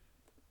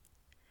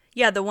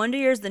 Yeah, the Wonder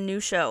Years, the new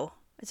show.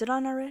 Is it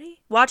on already?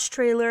 Watch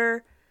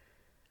trailer.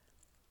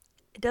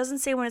 It doesn't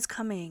say when it's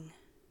coming.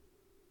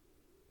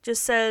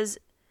 Just says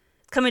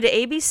it's coming to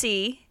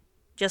ABC,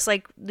 just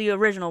like the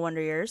original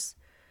Wonder Years.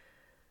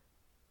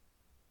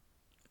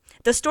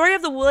 The story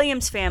of the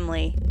Williams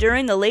family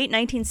during the late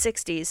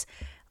 1960s,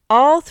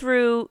 all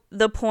through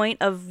the point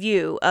of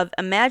view of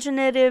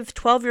imaginative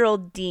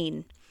 12-year-old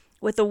Dean.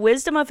 With the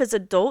wisdom of his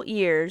adult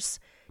years,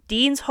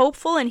 Dean's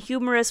hopeful and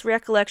humorous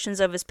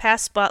recollections of his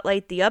past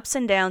spotlight the ups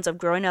and downs of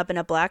growing up in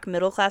a black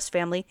middle-class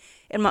family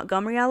in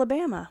Montgomery,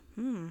 Alabama.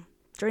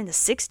 During the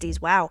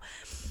 60s, wow.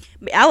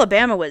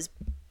 Alabama was,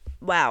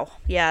 wow.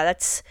 Yeah,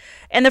 that's...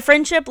 And the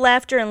friendship,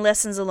 laughter, and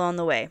lessons along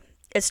the way.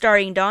 It's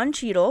starring Don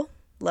Cheadle,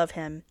 love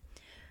him.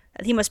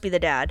 He must be the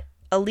dad.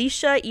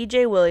 Alicia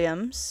E.J.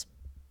 Williams,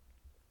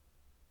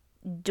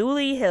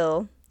 Dooley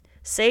Hill,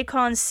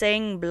 Saquon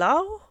Sang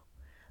Blau,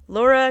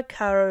 Laura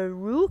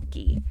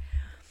Karuki.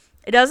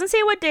 It doesn't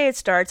say what day it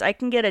starts. I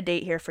can get a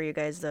date here for you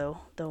guys, though.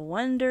 The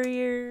Wonder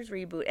Years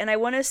reboot. And I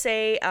want to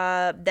say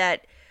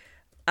that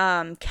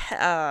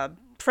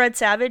Fred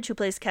Savage, who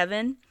plays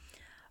Kevin,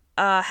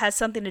 has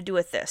something to do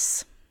with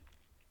this.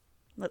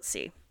 Let's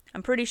see.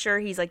 I'm pretty sure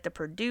he's like the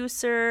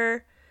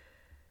producer.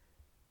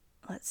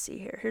 Let's see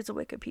here. Here's a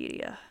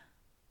Wikipedia.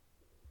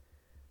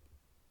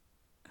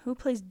 Who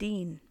plays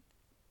Dean?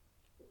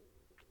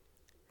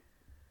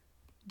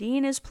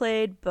 Dean is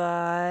played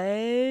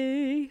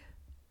by...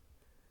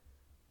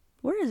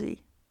 Where is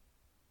he?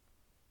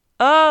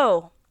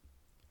 Oh!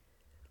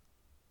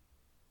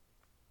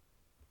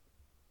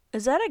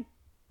 Is that a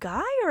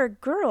guy or a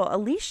girl?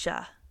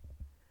 Alicia.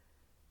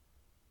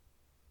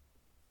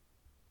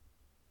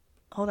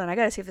 Hold on, I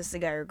gotta see if this is a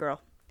guy or a girl.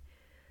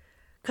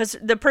 Because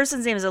the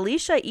person's name is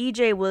Alicia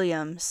E.J.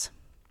 Williams.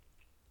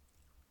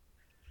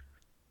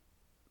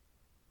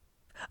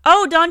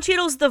 Oh, Don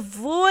Cheadle's the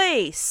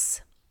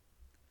voice.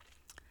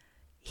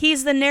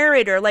 He's the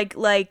narrator, like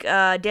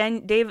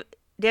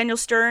Daniel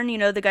Stern, you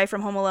know, the guy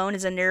from Home Alone,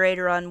 is a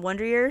narrator on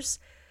Wonder Years.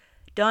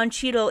 Don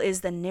Cheadle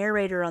is the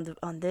narrator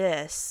on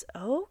this.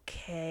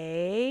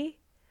 Okay,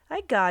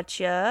 I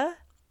gotcha.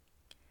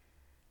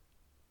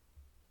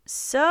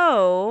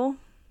 So,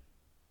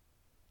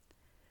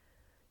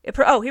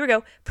 here we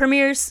go.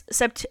 Premieres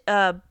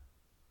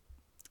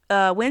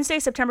Wednesday,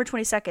 September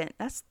 22nd.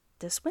 That's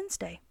this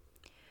Wednesday.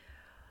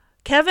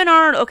 Kevin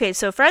Arnold. Okay,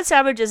 so Fred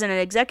Savage is an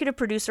executive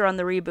producer on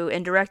the reboot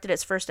and directed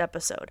its first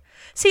episode.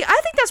 See,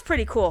 I think that's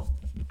pretty cool.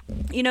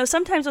 You know,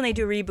 sometimes when they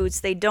do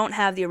reboots, they don't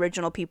have the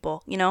original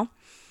people, you know?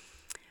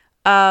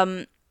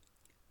 The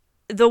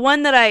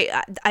one that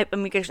I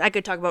mean, I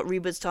could talk about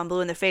reboots till I'm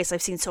blue in the face.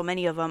 I've seen so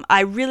many of them.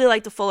 I really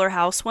like the Fuller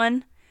House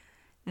one.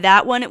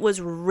 That one, it was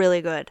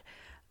really good.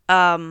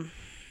 I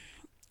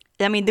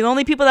mean, the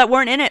only people that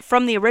weren't in it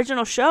from the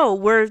original show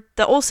were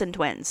the Olsen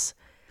twins.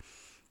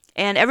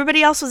 And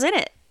everybody else was in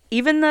it.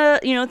 Even the,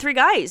 three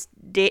guys.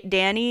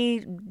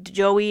 Danny,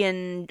 Joey,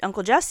 and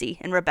Uncle Jesse,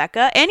 and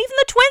Rebecca. And even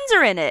the twins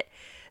are in it.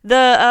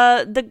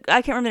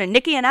 I can't remember,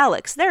 Nikki and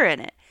Alex, they're in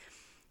it.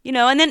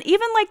 And then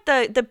even like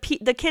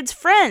the kids'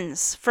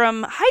 friends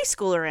from high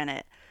school are in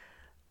it.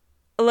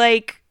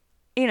 Like,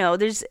 and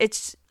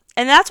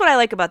that's what I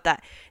like about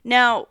that.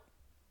 Now,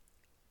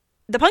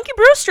 the Punky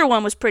Brewster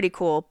one was pretty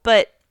cool,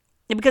 but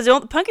because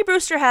Punky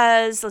Brewster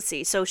has, let's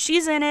see, so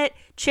she's in it,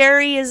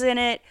 Cherry is in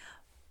it,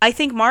 I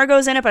think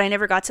Margot's in it, but I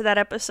never got to that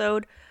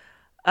episode.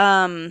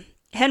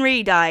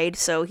 Henry died,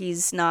 so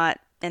he's not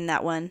in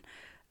that one.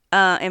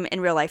 In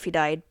real life, he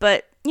died.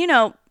 But,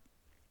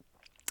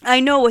 I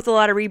know with a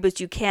lot of reboots,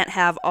 you can't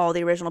have all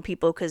the original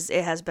people because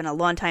it has been a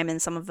long time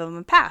and some of them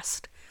have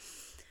passed.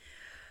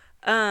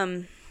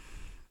 But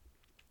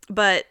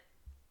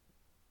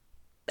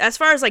as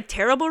far as like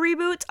terrible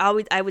reboots,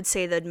 I would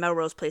say the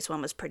Melrose Place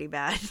one was pretty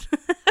bad.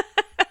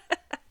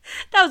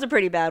 That was a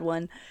pretty bad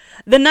one.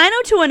 The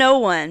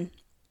 90210 one,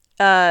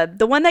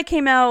 the one that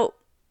came out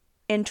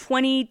in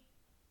I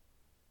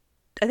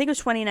think it was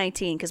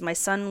 2019 because my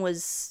son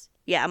was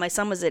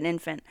an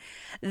infant.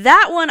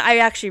 That one I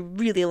actually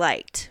really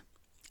liked.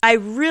 I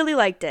really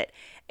liked it.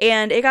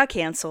 And it got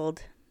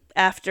canceled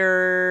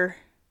after,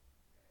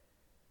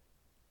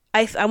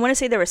 I want to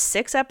say there were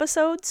 6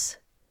 episodes.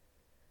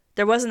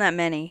 There wasn't that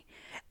many.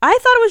 I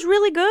thought it was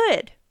really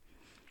good.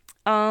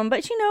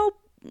 But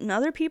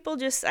other people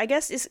just, I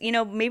guess,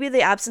 maybe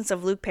the absence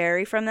of Luke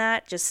Perry from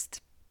that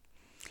just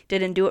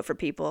didn't do it for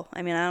people.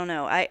 I mean, I don't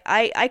know.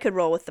 I could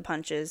roll with the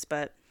punches,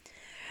 but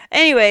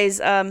anyways,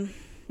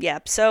 yeah.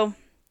 So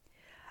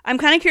I'm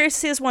kind of curious to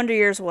see this Wonder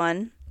Years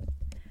one.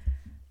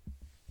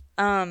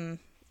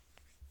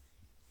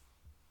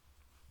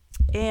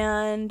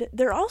 And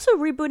they're also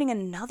rebooting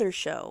another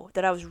show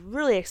that I was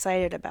really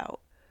excited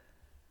about.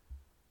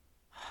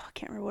 Oh, I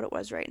can't remember what it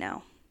was right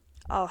now.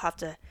 I'll have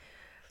to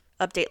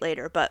update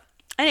later. But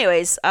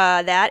anyways,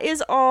 that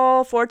is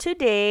all for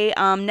today.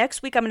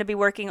 Next week I'm going to be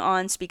working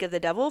on Speak of the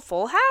Devil,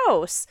 Full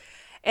House.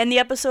 And the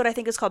episode I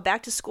think is called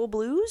Back to School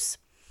Blues.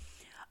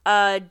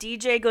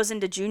 DJ goes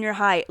into junior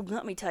high.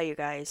 Let me tell you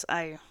guys,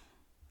 I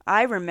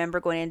remember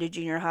going into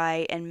junior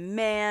high, and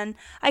man,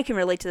 I can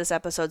relate to this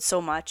episode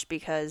so much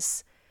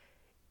because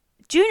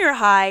junior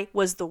high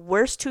was the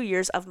worst 2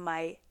 years of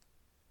my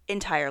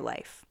entire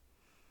life.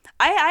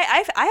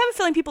 I have a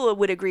feeling people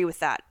would agree with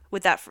that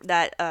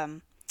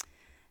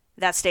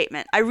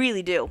statement. I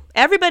really do.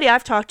 Everybody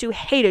I've talked to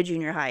hated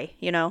junior high,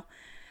 you know.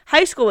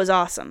 High school was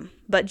awesome,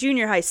 but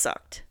junior high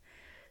sucked.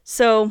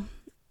 So,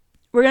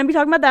 we're going to be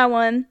talking about that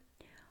one.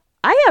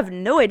 I have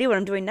no idea what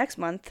I'm doing next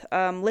month.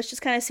 Let's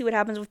just kind of see what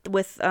happens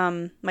with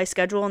my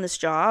schedule and this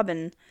job,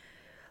 and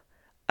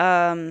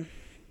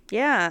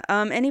yeah,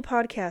 any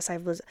podcasts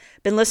I've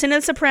been listening to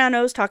the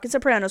Sopranos, Talking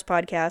Sopranos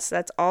podcast.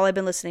 That's all I've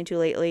been listening to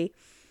lately.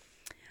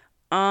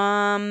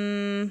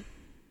 Oh,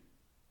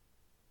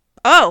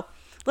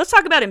 let's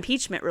talk about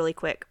impeachment really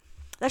quick.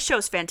 That show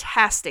is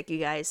fantastic, you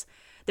guys.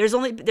 There's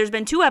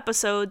been 2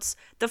 episodes.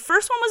 The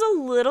first one was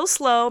a little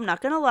slow, I'm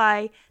not gonna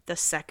lie. The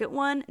second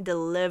one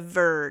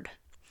delivered.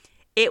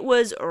 It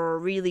was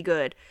really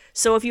good.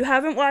 So if you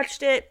haven't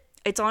watched it,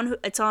 it's on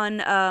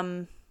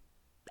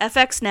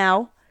FX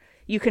now.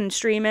 You can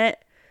stream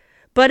it,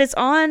 but it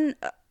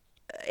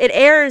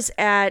airs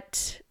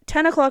at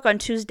 10 o'clock on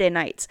Tuesday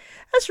nights.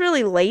 That's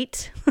really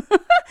late,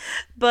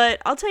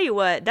 but I'll tell you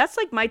what, that's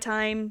like my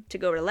time to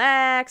go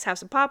relax, have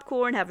some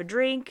popcorn, have a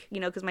drink, you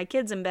know, because my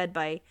kid's in bed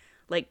by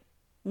like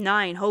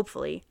 9,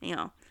 hopefully, you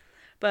know,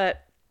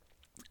 but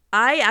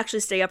I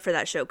actually stay up for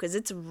that show because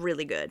it's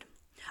really good.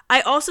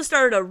 I also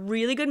started a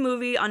really good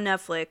movie on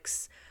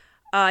Netflix.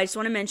 I just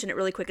want to mention it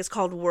really quick. It's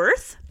called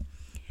Worth,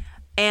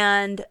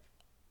 and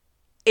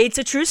it's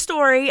a true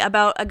story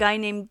about a guy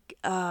named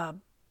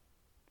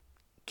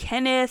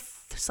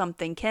Kenneth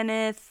something.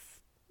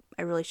 Kenneth,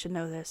 I really should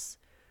know this.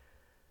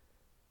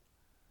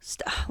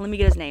 Let me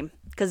get his name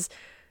because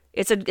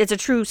it's a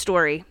true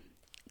story.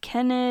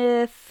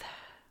 Kenneth.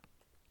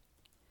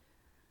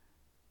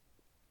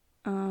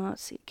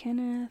 Let's see,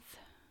 Kenneth.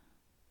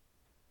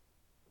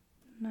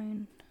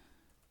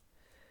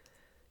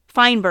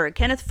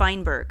 Kenneth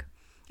Feinberg.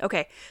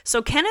 Okay,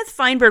 so Kenneth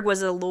Feinberg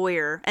was a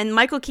lawyer, and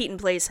Michael Keaton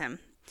plays him.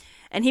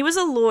 And he was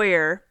a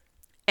lawyer,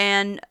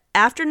 and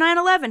after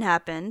 9/11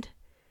 happened,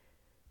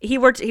 he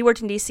worked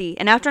in D.C.,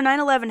 and after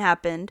 9/11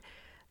 happened,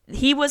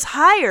 he was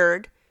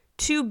hired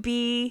to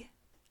be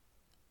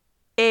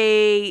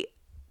let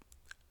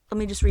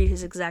me just read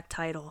his exact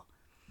title.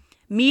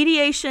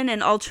 Mediation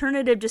and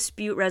alternative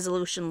dispute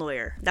resolution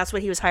lawyer. That's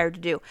what he was hired to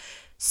do.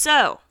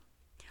 So,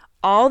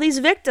 all these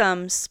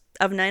victims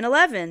of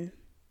 9/11,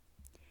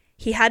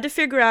 he had to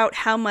figure out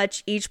how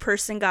much each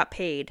person got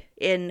paid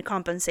in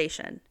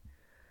compensation.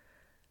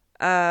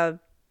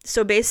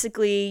 So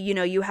basically, you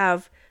know, you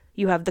have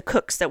the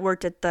cooks that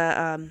worked at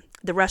the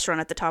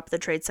restaurant at the top of the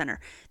Trade Center.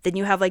 Then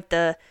you have like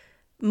the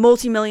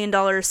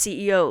multi-million-dollar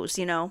CEOs,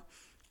 you know,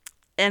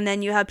 and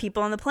then you have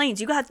people on the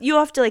planes. You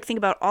have to like think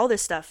about all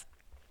this stuff,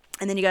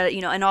 and then you got to,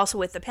 you know, and also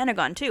with the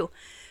Pentagon too.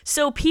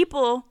 So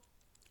people.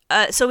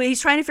 So he's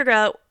trying to figure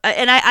out,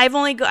 and I've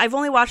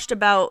only watched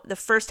about the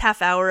first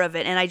half hour of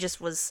it, and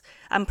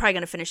I'm probably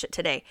gonna finish it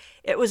today.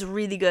 It was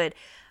really good.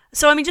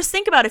 So I mean, just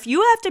think about if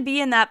you have to be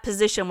in that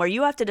position where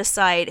you have to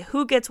decide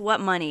who gets what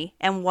money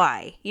and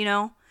why. You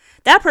know,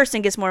 that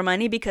person gets more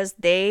money because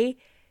they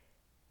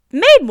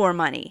made more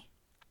money,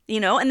 you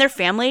know, and their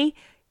family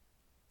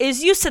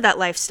is used to that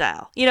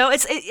lifestyle. You know,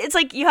 it's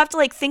like you have to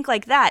like think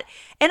like that.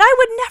 And I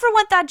would never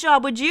want that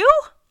job, would you?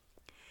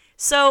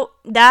 So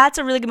that's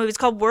a really good movie. It's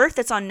called Worth.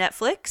 It's on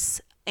Netflix.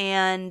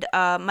 And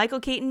Michael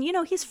Keaton, you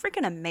know, he's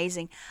freaking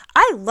amazing.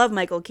 I love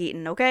Michael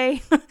Keaton,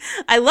 okay?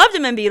 I loved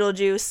him in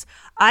Beetlejuice.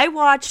 I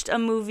watched a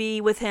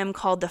movie with him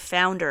called The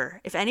Founder.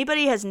 If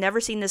anybody has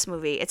never seen this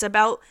movie, it's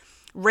about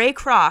Ray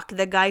Kroc,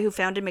 the guy who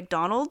founded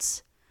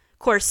McDonald's. Of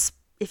course,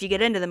 if you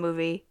get into the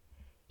movie,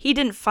 he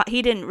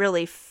didn't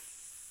really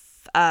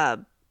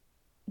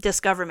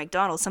discover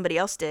McDonald's. Somebody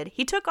else did.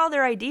 He took all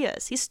their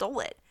ideas. He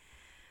stole it.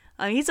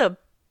 I mean, he's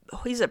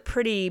a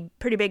pretty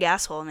big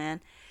asshole,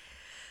 man.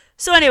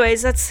 So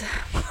anyways, that's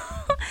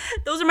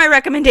those are my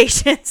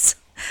recommendations.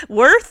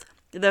 Worth,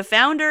 The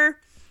Founder,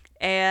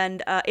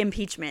 and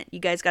Impeachment.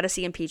 You guys got to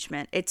see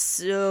Impeachment. It's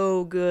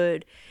so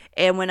good.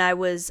 And when I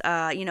was,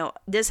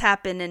 this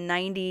happened in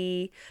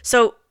 90.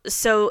 So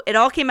it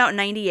all came out in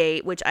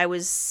 98, which I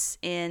was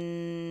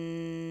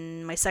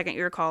in my second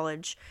year of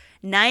college.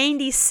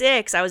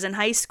 96, I was in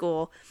high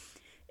school.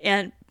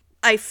 And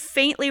I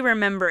faintly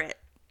remember it.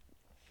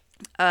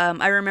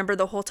 I remember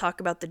the whole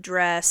talk about the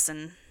dress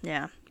and,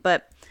 yeah.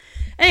 But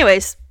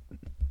anyways,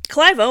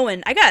 Clive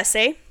Owen, I gotta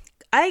say,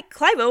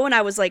 Clive Owen,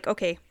 I was like,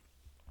 okay,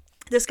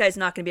 this guy's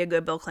not gonna be a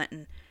good Bill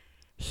Clinton.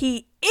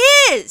 He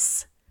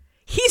is!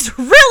 He's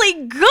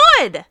really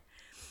good!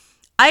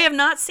 I have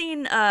not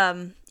seen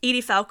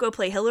Edie Falco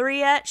play Hillary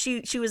yet.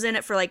 She was in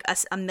it for like a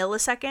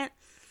millisecond.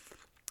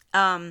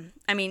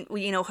 I mean,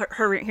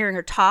 her hearing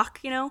her talk,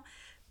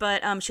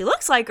 but she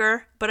looks like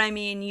her. But I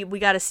mean, we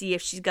got to see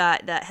if she's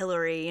got that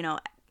Hillary,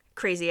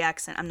 crazy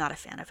accent. I'm not a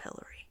fan of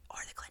Hillary or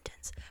the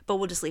Clintons, but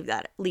we'll just leave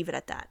it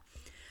at that.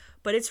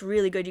 But it's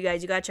really good, you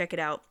guys. You got to check it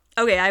out.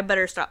 Okay, I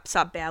better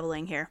stop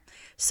babbling here.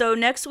 So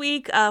next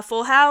week,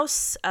 Full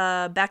House,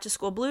 Back to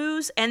School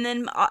Blues, and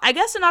then I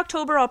guess in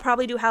October I'll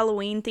probably do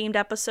Halloween-themed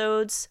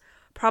episodes.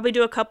 Probably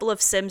do a couple of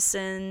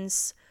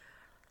Simpsons.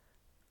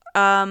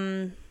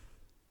 I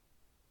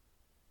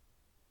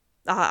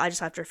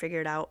just have to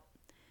figure it out.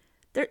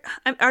 There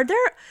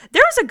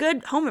was a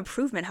good Home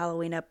Improvement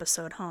Halloween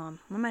episode, huh?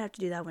 I might have to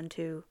do that one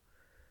too.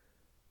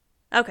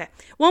 Okay,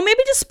 well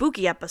maybe just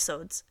spooky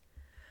episodes.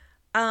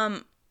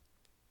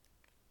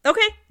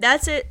 Okay,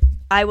 that's it.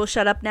 I will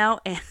shut up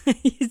now, and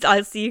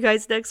I'll see you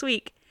guys next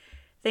week.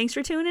 Thanks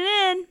for tuning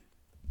in.